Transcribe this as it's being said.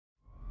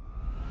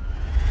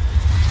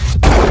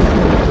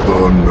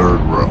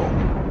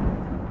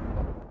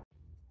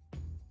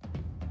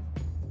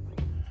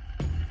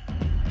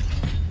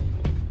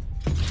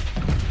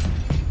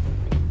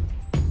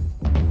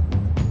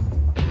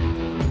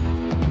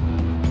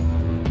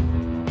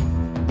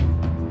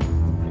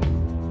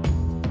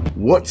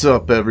What's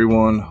up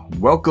everyone,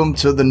 welcome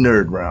to the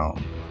Nerd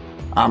Realm.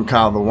 I'm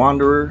Kyle the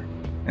Wanderer,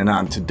 and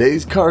on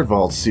today's Card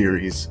Vault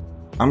series,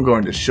 I'm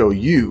going to show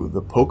you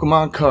the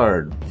Pokemon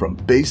card from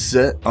Base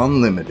Set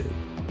Unlimited.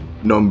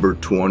 Number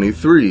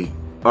 23,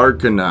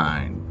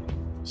 Arcanine.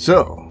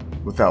 So,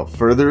 without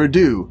further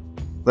ado,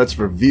 let's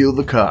reveal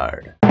the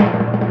card.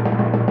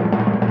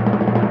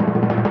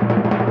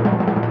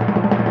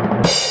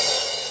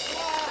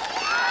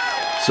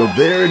 So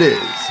there it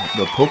is,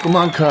 the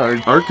Pokemon card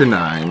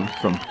Arcanine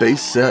from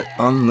Base Set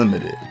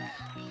Unlimited.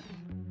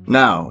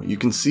 Now, you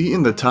can see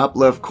in the top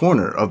left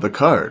corner of the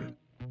card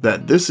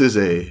that this is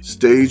a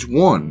Stage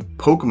 1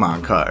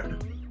 Pokemon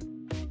card.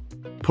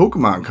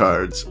 Pokemon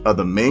cards are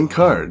the main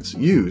cards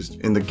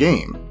used in the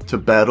game to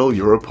battle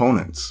your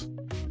opponents.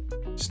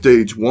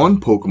 Stage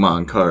 1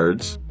 Pokemon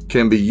cards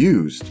can be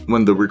used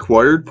when the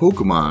required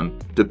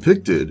Pokemon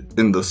depicted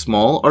in the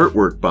small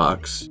artwork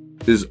box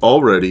is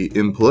already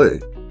in play.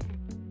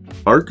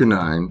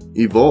 Arcanine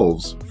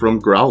evolves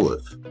from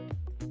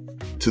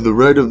Growlithe. To the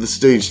right of the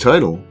stage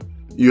title,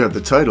 you have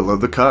the title of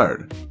the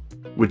card,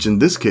 which in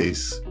this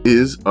case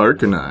is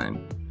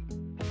Arcanine.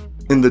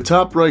 In the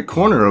top right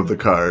corner of the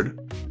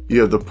card,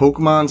 you have the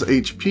Pokemon's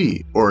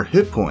HP or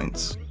hit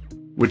points,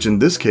 which in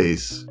this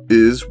case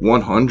is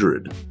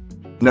 100.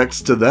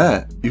 Next to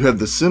that, you have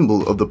the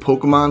symbol of the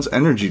Pokemon's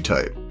energy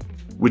type,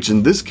 which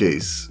in this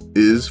case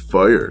is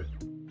Fire.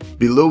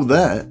 Below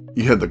that,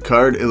 you have the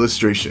card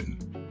illustration.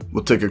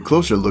 We'll take a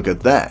closer look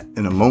at that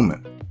in a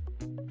moment.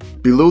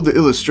 Below the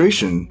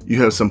illustration, you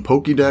have some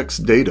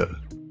Pokédex data.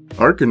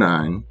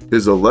 Arcanine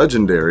is a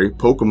legendary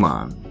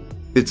Pokemon.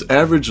 Its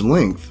average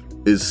length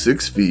is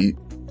 6 feet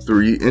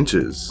 3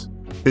 inches.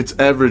 Its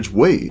average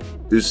weight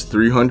is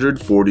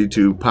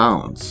 342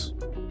 pounds.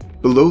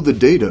 Below the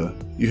data,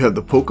 you have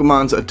the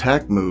Pokemon's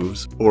attack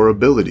moves or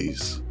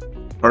abilities.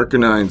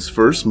 Arcanine's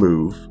first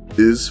move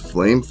is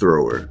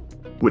Flamethrower,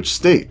 which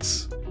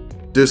states,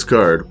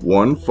 discard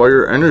one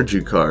fire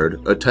energy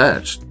card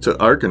attached to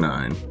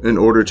Arcanine in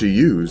order to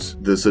use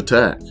this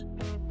attack.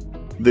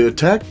 The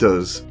attack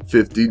does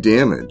 50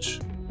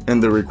 damage,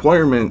 and the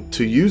requirement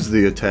to use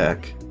the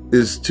attack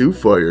is 2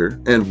 fire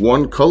and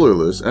 1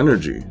 colorless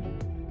energy.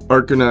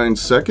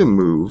 Arcanine's second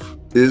move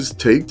is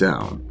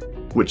Takedown,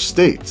 which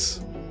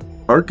states,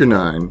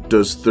 Arcanine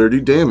does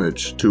 30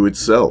 damage to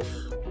itself.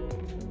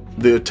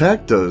 The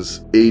attack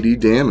does 80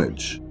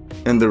 damage,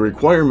 and the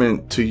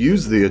requirement to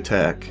use the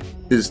attack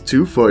is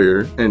 2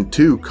 fire and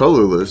 2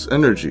 colorless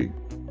energy.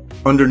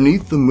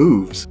 Underneath the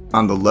moves,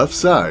 on the left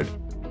side,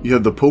 you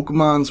have the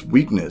Pokemon's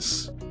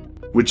weakness,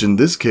 which in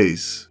this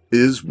case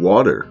is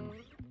water.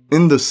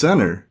 In the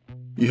center,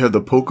 you have the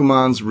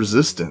Pokemon's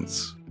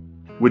resistance,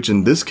 which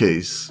in this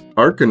case,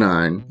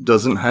 Arcanine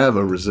doesn't have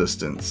a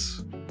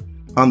resistance.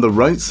 On the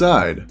right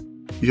side,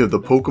 you have the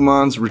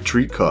Pokemon's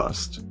retreat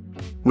cost,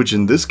 which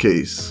in this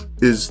case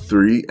is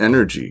 3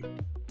 energy.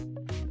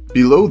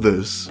 Below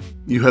this,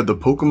 you have the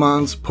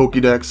Pokemon's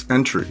Pokédex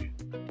entry,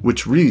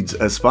 which reads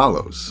as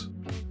follows.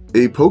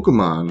 A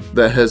Pokemon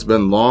that has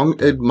been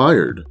long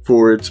admired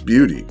for its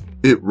beauty.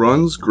 It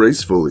runs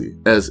gracefully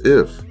as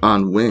if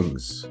on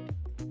wings.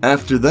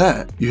 After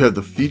that, you have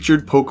the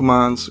featured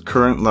Pokemon's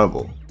current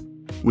level,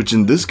 which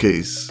in this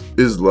case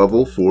is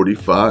level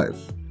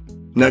 45.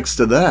 Next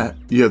to that,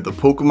 you have the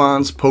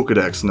Pokemon's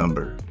Pokédex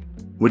number,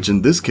 which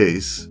in this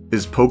case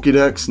is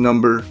Pokédex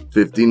number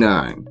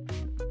 59.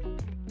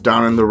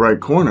 Down in the right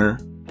corner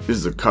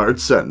is the card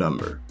set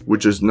number,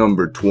 which is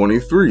number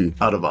 23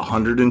 out of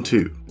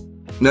 102.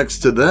 Next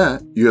to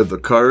that, you have the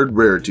card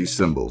rarity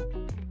symbol.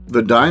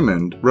 The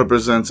diamond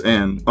represents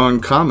an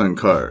uncommon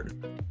card.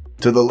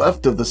 To the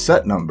left of the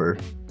set number,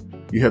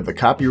 you have the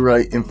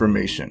copyright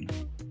information,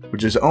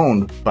 which is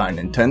owned by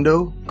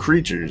Nintendo,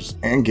 Creatures,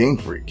 and Game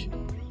Freak,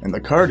 and the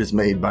card is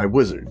made by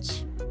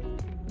Wizards.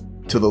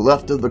 To the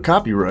left of the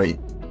copyright,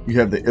 you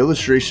have the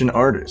illustration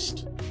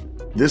artist.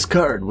 This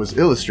card was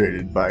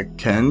illustrated by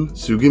Ken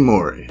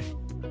Sugimori.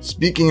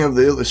 Speaking of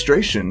the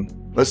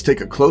illustration, let's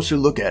take a closer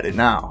look at it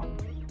now.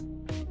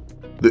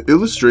 The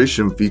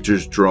illustration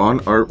features drawn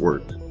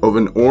artwork of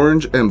an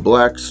orange and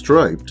black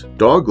striped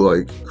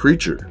dog-like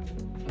creature.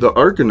 The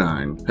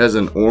Arcanine has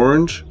an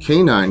orange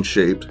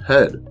canine-shaped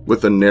head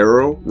with a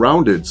narrow,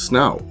 rounded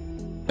snout.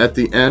 At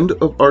the end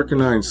of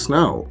Arcanine's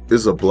snout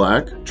is a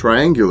black,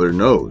 triangular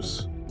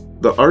nose.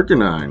 The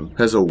Arcanine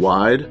has a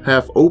wide,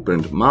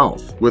 half-opened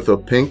mouth with a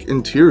pink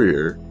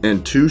interior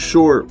and 2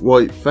 short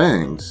white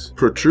fangs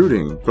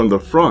protruding from the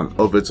front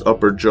of its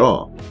upper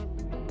jaw.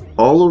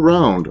 All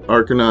around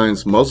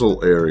Arcanine's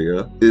muzzle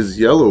area is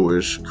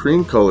yellowish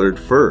cream-colored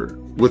fur,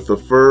 with the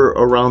fur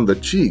around the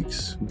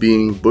cheeks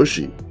being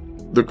bushy.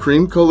 The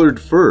cream-colored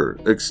fur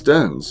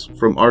extends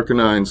from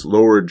Arcanine's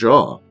lower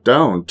jaw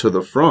down to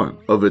the front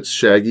of its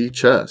shaggy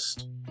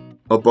chest.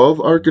 Above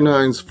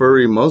Arcanine's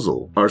furry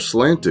muzzle are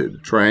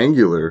slanted,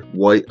 triangular,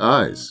 white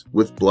eyes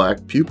with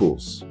black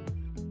pupils.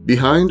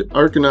 Behind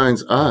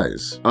Arcanine's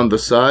eyes, on the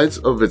sides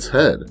of its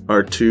head,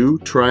 are 2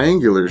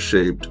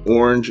 triangular-shaped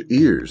orange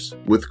ears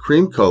with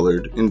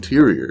cream-colored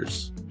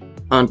interiors.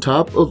 On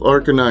top of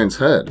Arcanine's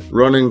head,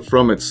 running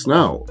from its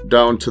snout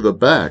down to the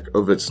back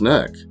of its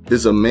neck,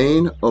 is a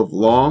mane of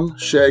long,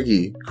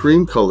 shaggy,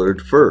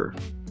 cream-colored fur.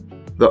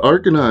 The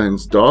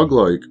Arcanine's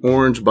dog-like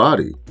orange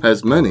body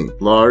has many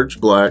large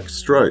black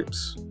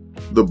stripes.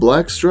 The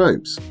black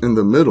stripes in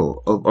the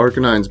middle of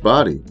Arcanine's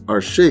body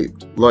are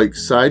shaped like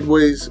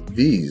sideways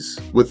V's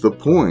with the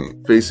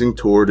point facing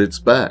toward its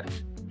back.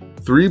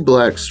 3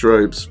 black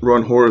stripes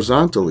run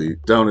horizontally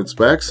down its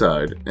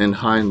backside and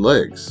hind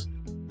legs,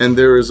 and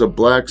there is a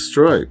black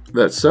stripe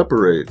that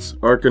separates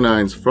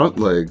Arcanine's front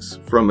legs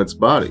from its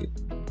body.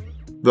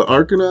 The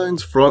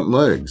Arcanine's front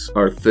legs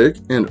are thick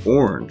and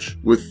orange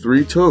with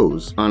 3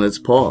 toes on its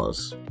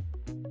paws.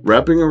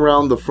 Wrapping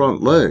around the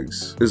front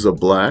legs is a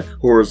black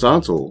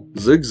horizontal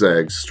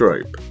zigzag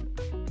stripe.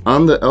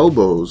 On the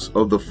elbows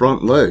of the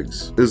front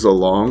legs is a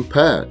long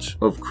patch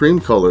of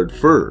cream-colored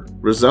fur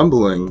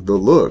resembling the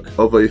look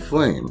of a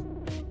flame.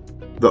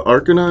 The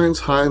Arcanine's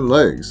hind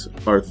legs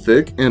are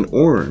thick and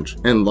orange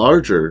and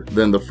larger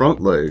than the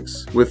front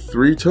legs with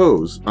 3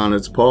 toes on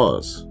its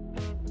paws.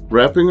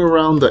 Wrapping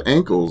around the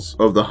ankles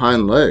of the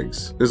hind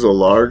legs is a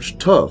large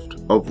tuft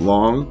of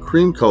long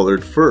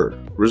cream-colored fur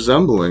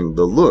resembling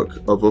the look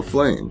of a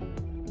flame.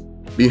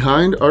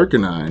 Behind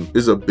Arcanine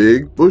is a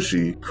big,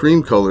 bushy,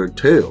 cream-colored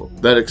tail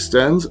that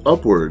extends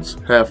upwards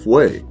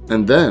halfway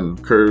and then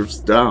curves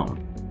down.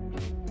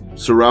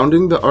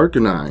 Surrounding the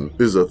Arcanine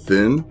is a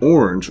thin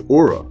orange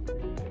aura.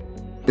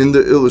 In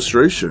the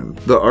illustration,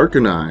 the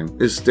Arcanine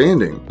is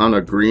standing on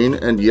a green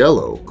and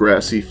yellow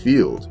grassy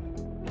field.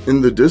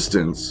 In the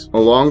distance,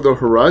 along the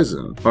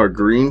horizon, are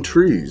green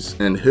trees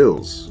and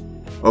hills.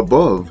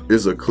 Above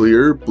is a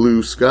clear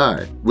blue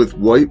sky with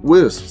white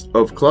wisps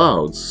of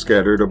clouds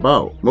scattered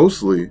about,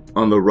 mostly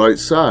on the right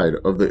side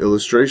of the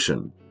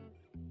illustration.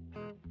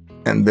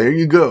 And there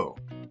you go.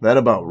 That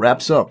about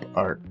wraps up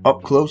our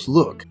up-close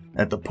look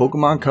at the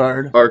Pokemon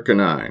card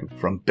Arcanine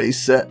from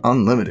Base Set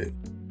Unlimited.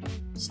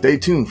 Stay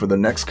tuned for the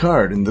next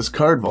card in this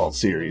Card Vault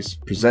series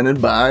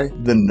presented by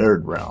the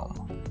Nerd Realm.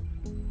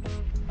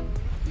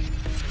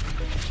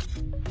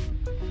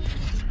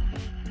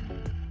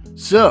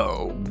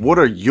 So, what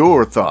are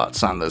your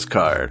thoughts on this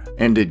card?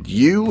 And did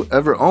you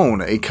ever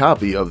own a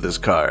copy of this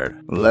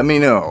card? Let me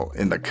know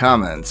in the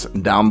comments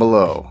down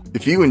below.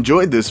 If you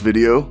enjoyed this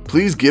video,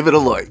 please give it a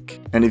like.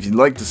 And if you'd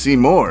like to see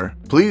more,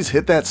 please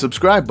hit that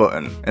subscribe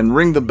button and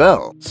ring the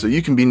bell so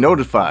you can be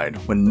notified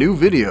when new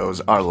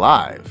videos are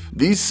live.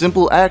 These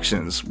simple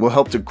actions will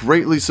help to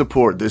greatly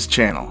support this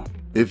channel.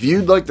 If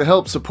you'd like to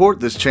help support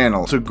this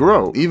channel to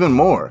grow even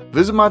more,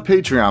 visit my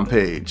Patreon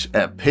page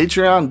at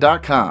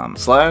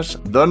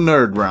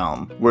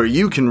patreon.com/thenerdrealm, where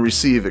you can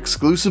receive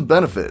exclusive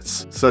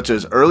benefits such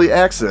as early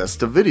access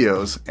to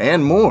videos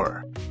and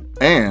more.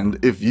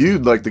 And if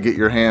you'd like to get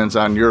your hands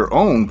on your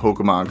own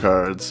Pokemon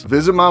cards,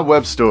 visit my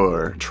web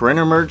store,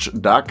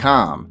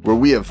 trainermerch.com, where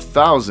we have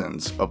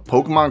thousands of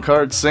Pokemon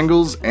card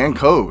singles and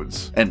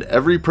codes, and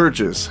every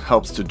purchase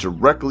helps to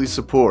directly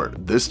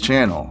support this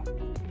channel.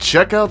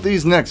 Check out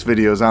these next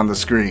videos on the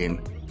screen.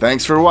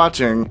 Thanks for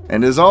watching,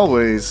 and as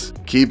always,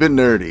 keep it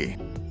nerdy.